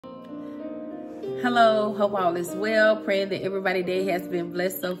Hello, hope all is well. Praying that everybody's day has been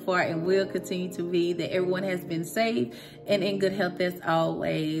blessed so far and will continue to be, that everyone has been saved and in good health as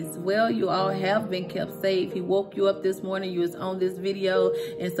always. Well, you all have been kept safe. He woke you up this morning. You was on this video.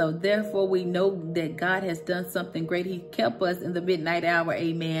 And so therefore we know that God has done something great. He kept us in the midnight hour.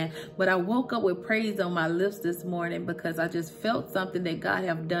 Amen. But I woke up with praise on my lips this morning because I just felt something that God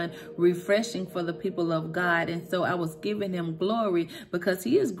have done refreshing for the people of God. And so I was giving him glory because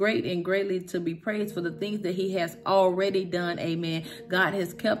he is great and greatly to be praised for the things that he has already done. Amen. God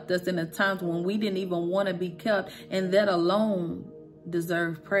has kept us in the times when we didn't even want to be kept, and that alone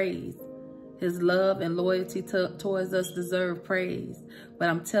deserves praise. His love and loyalty towards us deserve praise. But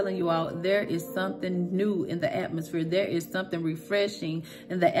I'm telling you all, there is something new in the atmosphere. There is something refreshing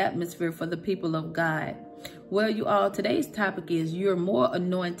in the atmosphere for the people of God. Well, you all, today's topic is you're more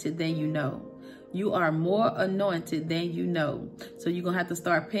anointed than you know. You are more anointed than you know. So you're going to have to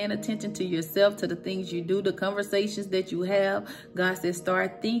start paying attention to yourself, to the things you do, the conversations that you have. God says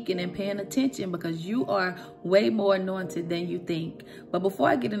start thinking and paying attention because you are way more anointed than you think. But before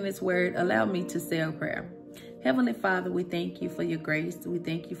I get in this word, allow me to say a prayer. Heavenly Father, we thank you for your grace. We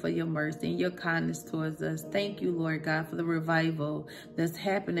thank you for your mercy and your kindness towards us. Thank you, Lord God, for the revival that's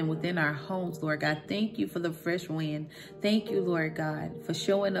happening within our homes, Lord God. Thank you for the fresh wind. Thank you, Lord God, for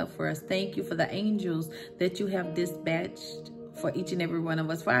showing up for us. Thank you for the angels that you have dispatched for each and every one of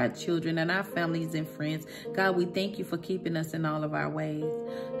us, for our children and our families and friends. God, we thank you for keeping us in all of our ways.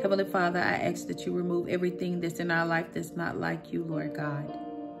 Heavenly Father, I ask that you remove everything that's in our life that's not like you, Lord God.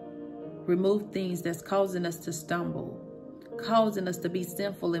 Remove things that's causing us to stumble, causing us to be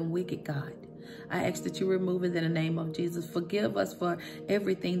sinful and wicked, God. I ask that you remove it in the name of Jesus. Forgive us for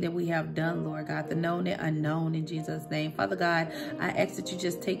everything that we have done, Lord God, the known and unknown, in Jesus' name. Father God, I ask that you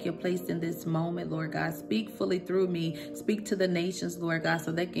just take your place in this moment, Lord God. Speak fully through me. Speak to the nations, Lord God,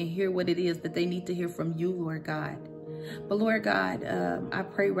 so they can hear what it is that they need to hear from you, Lord God. But Lord God, I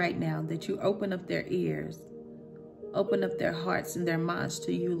pray right now that you open up their ears. Open up their hearts and their minds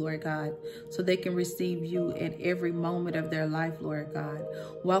to you, Lord God, so they can receive you at every moment of their life, Lord God.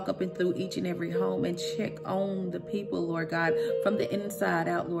 Walk up and through each and every home and check on the people, Lord God, from the inside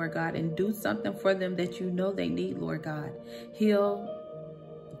out, Lord God, and do something for them that you know they need, Lord God. Heal,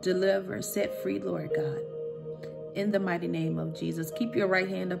 deliver, set free, Lord God. In the mighty name of Jesus, keep your right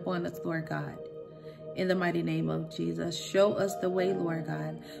hand upon us, Lord God. In the mighty name of Jesus, show us the way, Lord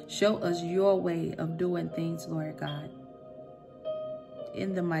God. Show us your way of doing things, Lord God.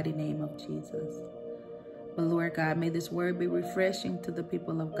 In the mighty name of Jesus. But Lord God, may this word be refreshing to the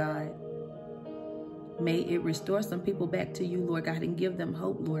people of God. May it restore some people back to you, Lord God, and give them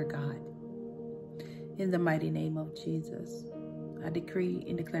hope, Lord God. In the mighty name of Jesus. I decree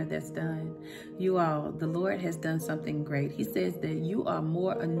and declare that's done. You all, the Lord has done something great. He says that you are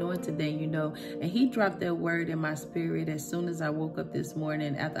more anointed than you know. And he dropped that word in my spirit as soon as I woke up this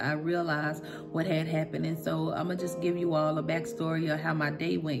morning after I realized what had happened. And so I'm going to just give you all a backstory of how my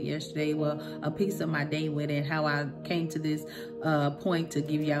day went yesterday. Well, a piece of my day went and how I came to this point to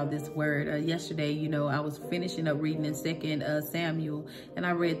give y'all this word. Yesterday, you know, I was finishing up reading in 2 Samuel, and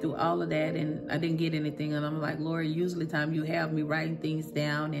I read through all of that and I didn't get anything. And I'm like, Lord, usually time you have me writing things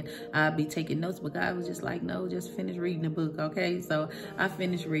down and I'll be taking notes, but God was just like, no, just finish reading the book, okay? So I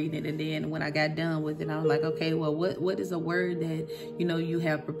finished reading it, and then when I got done with it, I was like, okay, well, what is a word that, you know, you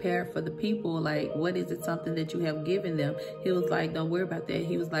have prepared for the people? Like, what is it, something that you have given them? He was like, don't worry about that.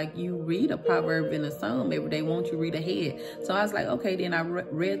 He was like, you read a proverb and a psalm every day, won't you read ahead? So I was like, okay, then I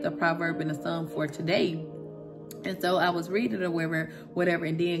read the proverb and the psalm for today. And so I was reading or whatever,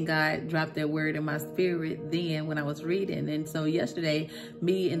 and then God dropped that word in my spirit then when I was reading. And so yesterday,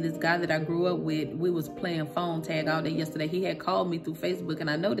 me and this guy that I grew up with, we was playing phone tag all day yesterday. He had called me through Facebook, and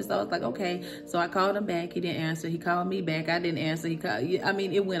I noticed, I was like, okay. So I called him back. He didn't answer. He called me back. I didn't answer. I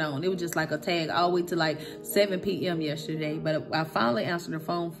mean, it went on. It was just like a tag all the way to like 7 p.m. yesterday. But I finally answered the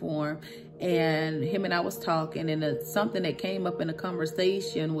phone for him. And him and I was talking, and something that came up in the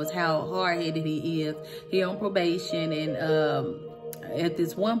conversation was how hard-headed he is. He on probation, and at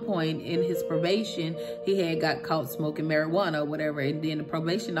this one point in his probation, he had got caught smoking marijuana or whatever, and then the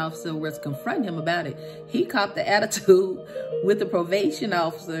probation officer was confronting him about it. He copped the attitude with the probation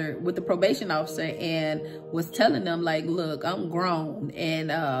officer, and was telling them like, look, I'm grown,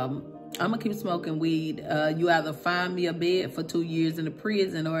 and I'm gonna keep smoking weed. You either find me a bed for 2 years in the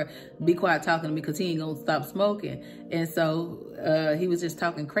prison or be quiet talking to me because he ain't gonna stop smoking. And so he was just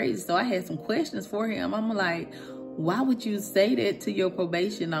talking crazy. So I had some questions for him. I'm like, why would you say that to your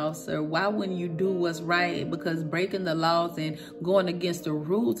probation officer? Why wouldn't you do what's right? Because breaking the laws and going against the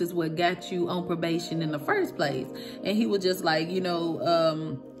rules is what got you on probation in the first place. And he was just like, you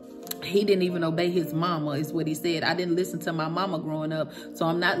know, he didn't even obey his mama, is what he said. I didn't listen to my mama growing up, so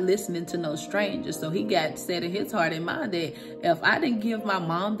I'm not listening to no strangers. So he got set in his heart and mind that if I didn't give my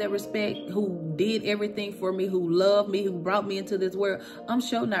mom that respect, who did everything for me, who loved me, who brought me into this world, I'm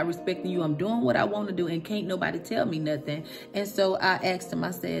sure not respecting you. I'm doing what I want to do, and can't nobody tell me nothing. And so I asked him,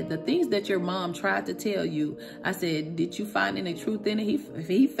 I said, the things that your mom tried to tell you, I said, did you find any truth in it?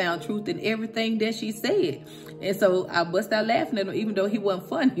 He found truth in everything that she said. And so I bust out laughing at him, even though he wasn't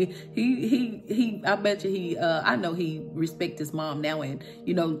funny. I bet you I know he respects his mom now and,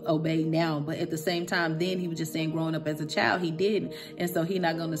 you know, obey now. But at the same time, then he was just saying growing up as a child, he didn't. And so he's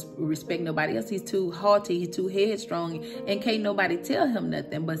not going to respect nobody else. He's too haughty. He's too headstrong, and can't nobody tell him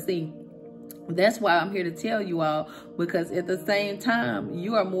nothing. But see, that's why I'm here to tell you all, because at the same time,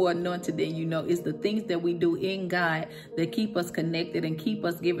 you are more anointed than you know. It's the things that we do in God that keep us connected and keep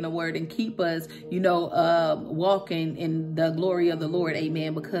us giving the word and keep us, you know, walking in the glory of the Lord.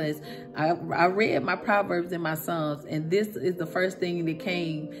 Amen. Because I read my Proverbs and my Psalms, and this is the first thing that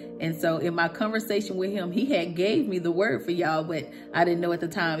came. And so in my conversation with him, he had gave me the word for y'all, but I didn't know at the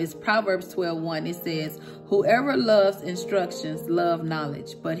time. It's Proverbs 12:1. It says, whoever loves instructions, love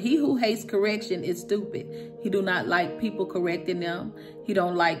knowledge, but he who hates correction is stupid. He do not like people correcting them. He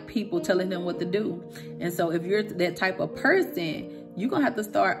don't like people telling him what to do. And so if you're that type of person, you're going to have to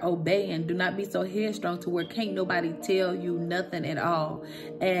start obeying. Do not be so headstrong to where can't nobody tell you nothing at all.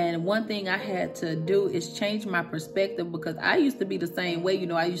 And one thing I had to do is change my perspective, because I used to be the same way. You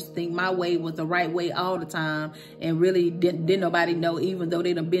know, I used to think my way was the right way all the time, and really didn't nobody know, even though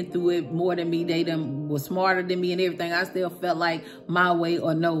they done been through it more than me. They done was smarter than me and everything. I still felt like my way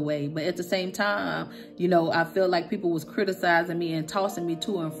or no way. But at the same time, you know, I felt like people was criticizing me and tossing me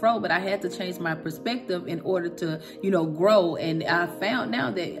to and fro, but I had to change my perspective in order to, you know, grow. And I found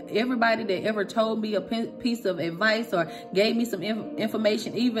now that everybody that ever told me a piece of advice or gave me some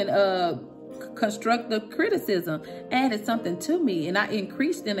information, even constructive criticism, added something to me, and I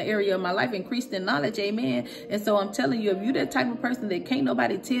increased in the area of my life, increased in knowledge. Amen. And so I'm telling you, if you that type of person that can't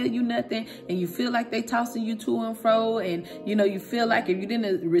nobody tell you nothing, and you feel like they tossing you to and fro, and you know, you feel like if you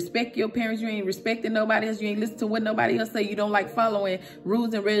didn't respect your parents, you ain't respecting nobody else, you ain't listen to what nobody else say, you don't like following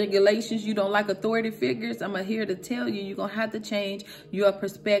rules and regulations, you don't like authority figures, I'm here to tell you, you're gonna have to change your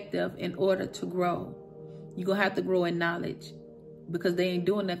perspective in order to grow. You're gonna have to grow in knowledge, because they ain't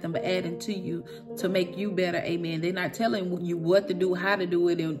doing nothing but adding to you to make you better. Amen. They're not telling you what to do, how to do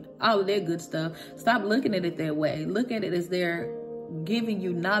it, and all of that good stuff. Stop looking at it that way. Look at it as they're giving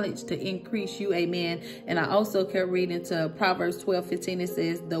you knowledge to increase you. Amen. And I also kept reading to Proverbs 12:15. It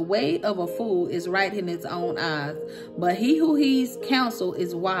says, the way of a fool is right in his own eyes, but he who heeds counsel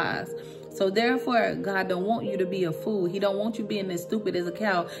is wise. So therefore, God don't want you to be a fool. He don't want you being as stupid as a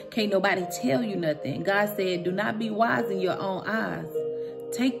cow. Can't nobody tell you nothing. God said, do not be wise in your own eyes.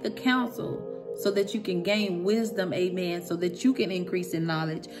 Take the counsel so that you can gain wisdom. Amen. So that you can increase in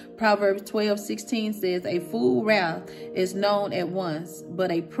knowledge. Proverbs 12:16 says, a fool wrath is known at once,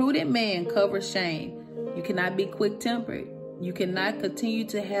 but a prudent man covers shame. You cannot be quick-tempered. You cannot continue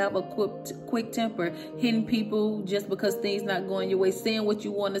to have a quick temper, hitting people just because things not going your way, saying what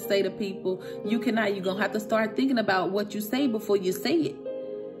you want to say to people. You cannot. You're going to have to start thinking about what you say before you say it.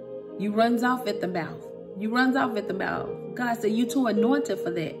 You runs off at the mouth. You runs off at the mouth. God said you too anointed for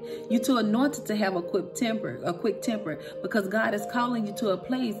that. You too anointed to have a quick temper, because God is calling you to a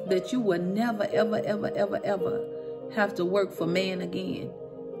place that you will never, ever, ever, ever, ever have to work for man again.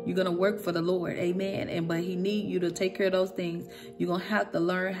 You're going to work for the Lord. Amen. But he need you to take care of those things. You're going to have to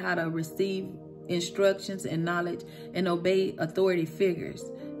learn how to receive instructions and knowledge and obey authority figures.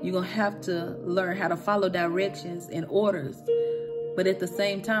 You're going to have to learn how to follow directions and orders. But at the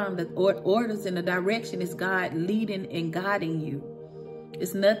same time, the orders and the direction is God leading and guiding you.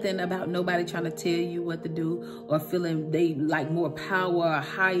 It's nothing about nobody trying to tell you what to do or feeling they like more power or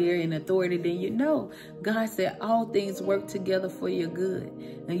higher in authority than you. No, God said all things work together for your good,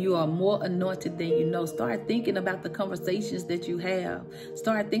 and you are more anointed than you know. Start thinking about the conversations that you have.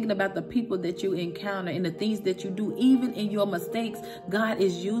 Start thinking about the people that you encounter and the things that you do. Even in your mistakes, God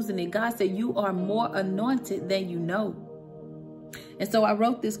is using it. God said you are more anointed than you know. And so I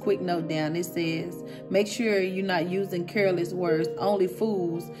wrote this quick note down. It says, make sure you're not using careless words. Only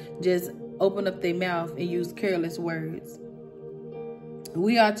fools just open up their mouth and use careless words.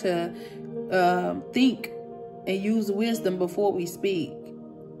 We are to think and use wisdom before we speak.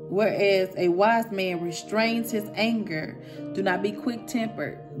 Whereas a wise man restrains his anger. Do not be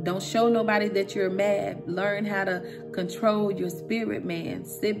quick-tempered. Don't show nobody that you're mad. Learn how to control your spirit, man.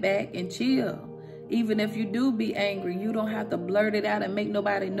 Sit back and chill. Even if you do be angry, you don't have to blurt it out and make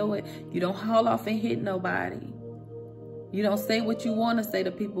nobody know it. You don't haul off and hit nobody. You don't say what you want to say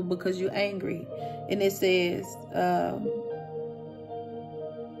to people because you're angry. And it says,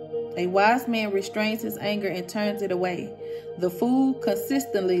 a wise man restrains his anger and turns it away. The fool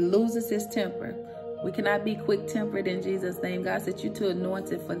consistently loses his temper. We cannot be quick-tempered in Jesus' name. God said you too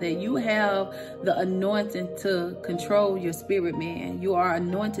anointed for that. You have the anointing to control your spirit, man. You are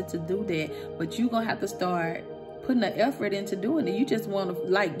anointed to do that. But you're going to have to start putting the effort into doing it. You just want to,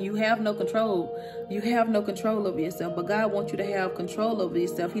 like, you have no control. You have no control over yourself. But God wants you to have control over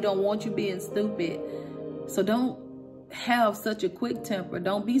yourself. He don't want you being stupid. So don't have such a quick temper.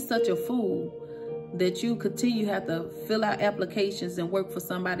 Don't be such a fool that you continue have to fill out applications and work for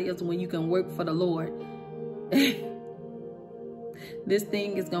somebody else when you can work for the Lord. This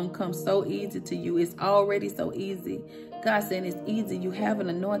thing is going to come so easy to you. It's already so easy. God saying it's easy. You have an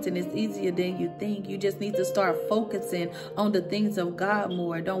anointing. It's easier than you think. You just need to start focusing on the things of God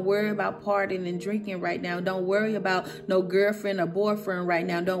more. Don't worry about partying and drinking right now. Don't worry about no girlfriend or boyfriend right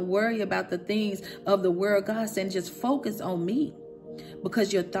now. Don't worry about the things of the world. God saying just focus on me,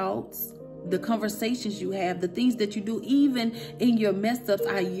 because your thoughts, the conversations you have, the things that you do, even in your mess ups,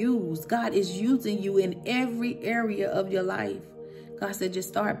 I use. God is using you in every area of your life. God said, just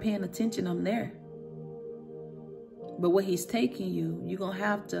start paying attention. I'm there. But where he's taking you, you're going to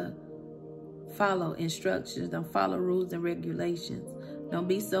have to follow instructions. Don't follow rules and regulations. Don't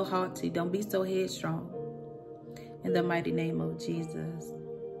be so haughty. Don't be so headstrong. In the mighty name of Jesus.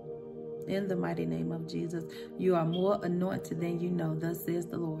 In the mighty name of Jesus. You are more anointed than you know. Thus says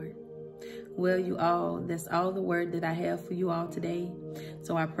the Lord. Well, you all, that's all the word that I have for you all today.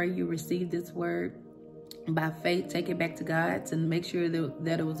 So I pray you receive this word by faith. Take it back to God to make sure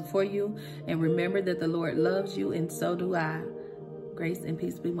that it was for you. And remember that the Lord loves you, and so do I. Grace and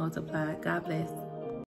peace be multiplied. God bless.